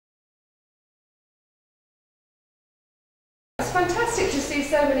It's fantastic to see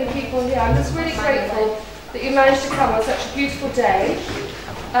so many people here. I'm just really grateful that you managed to come on such a beautiful day.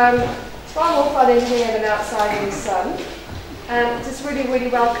 It's far more fun in here than outside in the sun. And just really, really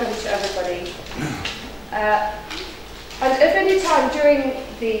welcome to everybody. And if any time during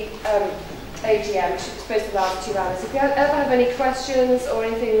the AGM, which is supposed to last 2 hours, if you ever have any questions or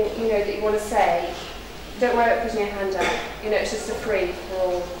anything that you want to say, don't worry about putting your hand up. It's just a free for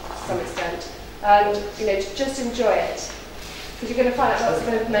all to some extent. And just enjoy it. Because you're going to find out lots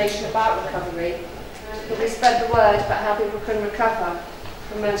of information about recovery. But we spread the word about how people can recover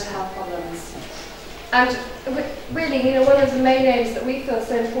from mental health problems. And really, one of the main aims that we feel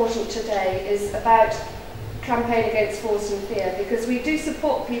so important today is about campaign against false and fear, because we do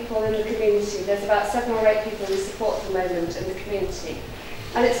support people in the community. There's about 7 or 8 people we support at the moment in the community.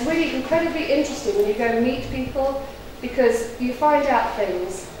 And it's really incredibly interesting when you go and meet people, because you find out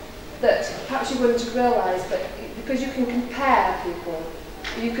things that perhaps you wouldn't have realised, but because you can compare people,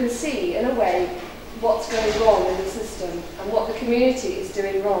 you can see, in a way, what's going wrong in the system and what the community is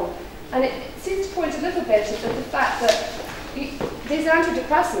doing wrong. And it seems to point a little bit at the fact that these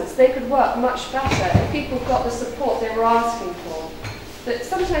antidepressants, they could work much better if people got the support they were asking for. That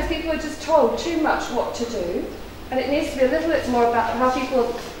sometimes people are just told too much what to do, and it needs to be a little bit more about how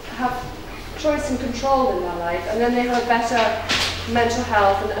people have choice and control in their life, and then they have a better mental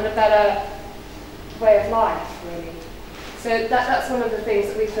health and a better way of life, really. So that's one of the things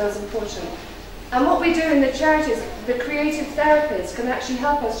that we feel is important. And what we do in the charities, the creative therapists can actually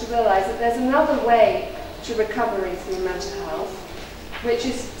help us to realise that there's another way to recovery through mental health, which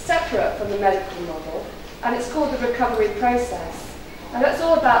is separate from the medical model, and it's called the recovery process. And that's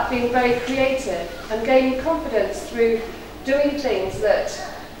all about being very creative and gaining confidence through doing things that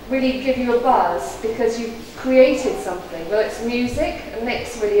really give you a buzz because you've created something. Well, it's music, and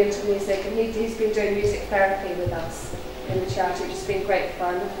Nick's really into music, and he's been doing music therapy with us in the charity, which has been great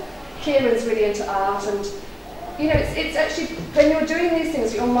fun. Kieran's really into art, and it's actually, when you're doing these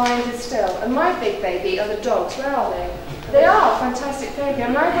things, your mind is still. And my big baby are the dogs. Where are they? They are fantastic therapy.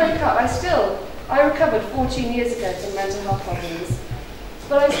 And when I woke up, I recovered 14 years ago from mental health problems.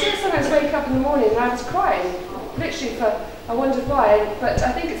 But I still sometimes wake up in the morning and I was crying, literally I wondered why, but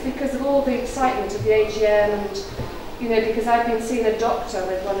I think it's because of all the excitement of the AGM and, because I've been seeing a doctor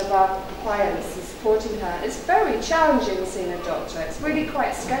with one of our clients and supporting her. It's very challenging seeing a doctor. It's really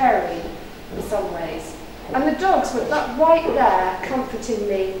quite scary in some ways. And the dogs were right there, comforting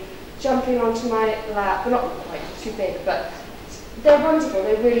me, jumping onto my lap. They're not like too big, but they're wonderful.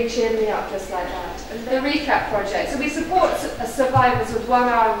 They really cheer me up just like that. And the Recap project. So we support survivors with 1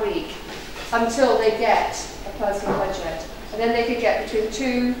 hour a week until they get a personal budget. And then they could get between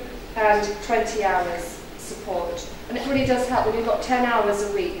 2 and 20 hours support. And it really does help. When you've got 10 hours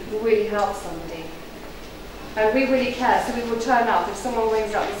a week, it will really help somebody. And we really care, so we will turn up. If someone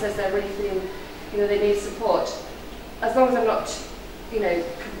rings up and says they're really feeling they need support, as long as I'm not,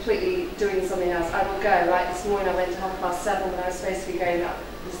 completely doing something else, I will go. Right, this morning I went to 7:30 when I was supposed to be going up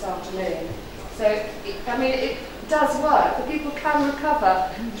this afternoon. So, it does work. The people can recover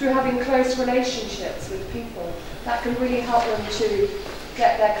through having close relationships with people. That can really help them to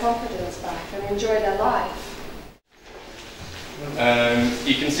get their confidence back and enjoy their life.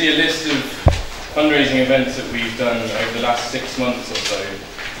 You can see a list of fundraising events that we've done over the last 6 months or so.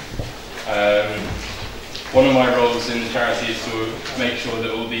 One of my roles in the charity is to make sure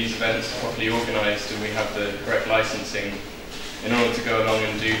that all these events are properly organised and we have the correct licensing in order to go along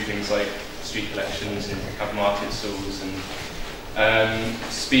and do things like street collections and have market stalls and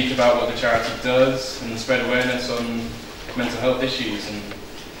speak about what the charity does and spread awareness on mental health issues and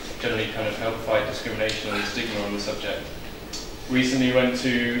generally kind of help fight discrimination and stigma on the subject. Recently went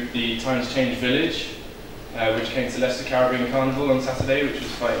to the Times Change Village, which came to Leicester Caribbean Carnival on Saturday, which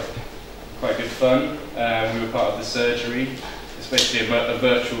was quite good fun. We were part of the surgery. It's basically a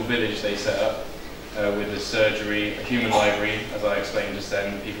virtual village they set up with a surgery, a human library, as I explained just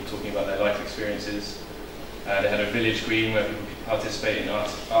then, people talking about their life experiences. They had a village green where people could participate in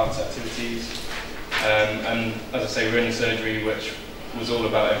arts activities. And as I say, we're in a surgery which was all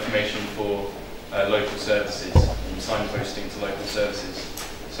about information for local services and signposting to local services.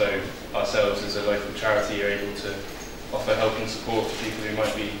 So ourselves as a local charity are able to offer help and support to people who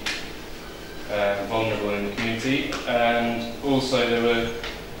might be vulnerable in the community. And also there were,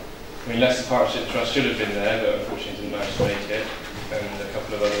 Leicester Partnership Trust should have been there, but unfortunately didn't manage to make it, and a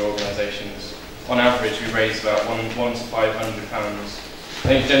couple of other organisations. On average we raise about £100 to £500. I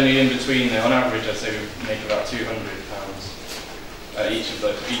think generally in between there, on average I'd say we make about £200 at each of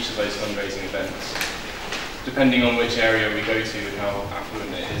those fundraising events, depending on which area we go to and how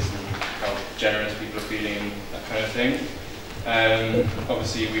affluent it is and how generous people are feeling and that kind of thing.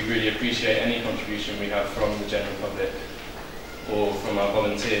 Obviously, we really appreciate any contribution we have from the general public or from our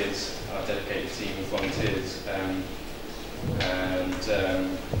volunteers, our dedicated team of volunteers.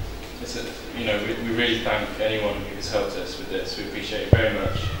 We really thank anyone who has helped us with this. We appreciate it very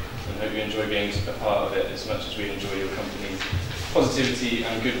much and hope you enjoy being a part of it as much as we enjoy your company's positivity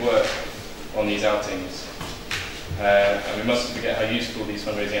and good work on these outings. And we mustn't forget how useful these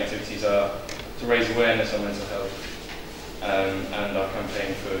fundraising activities are to raise awareness on mental health and our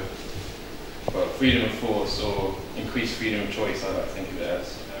campaign for freedom of force, or increased freedom of choice, I like to think of it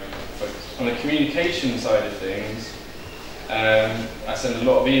as. On the communication side of things, I send a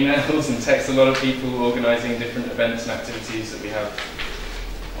lot of emails and text a lot of people organising different events and activities that we have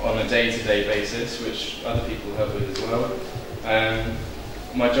on a day-to-day basis, which other people help with as well.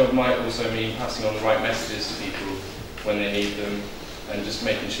 My job might also mean passing on the right messages to people when they need them, and just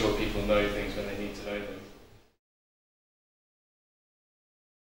making sure people know things when they need to know them.